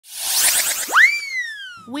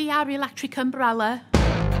We are Electric Umbrella.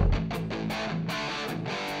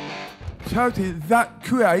 Charity that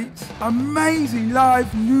creates amazing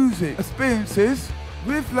live music experiences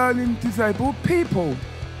with learning disabled people.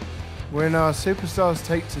 When our superstars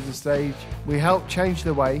take to the stage, we help change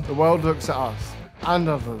the way the world looks at us and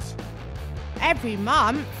others. Every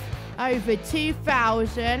month, over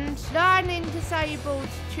 2,000 learning disabled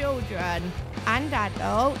children and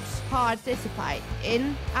adults participate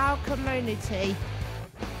in our community.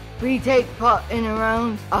 We take part in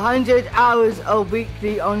around 100 hours of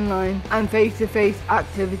weekly online and face-to-face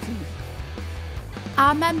activities.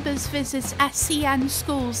 Our members visit SCN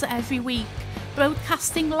schools every week,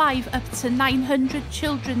 broadcasting live up to 900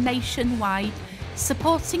 children nationwide,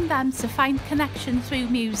 supporting them to find connection through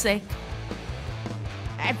music.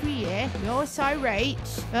 Every year, we also reach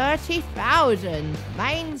 30,000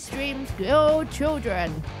 mainstream school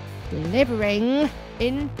children, delivering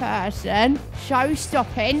in-person,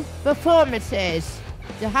 show-stopping performances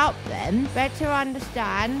to help them better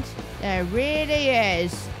understand there really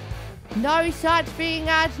is no such thing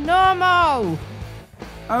as normal.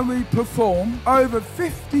 And we perform over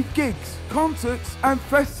 50 gigs, concerts and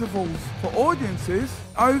festivals for audiences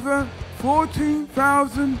over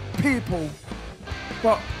 14,000 people.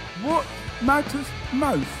 But what matters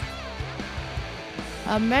most?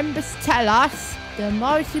 Our members tell us the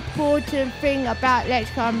most important thing about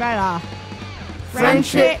Electric Umbrella: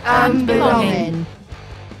 Friendship and belonging. belonging.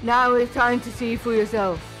 Now it's time to see for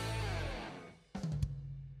yourself.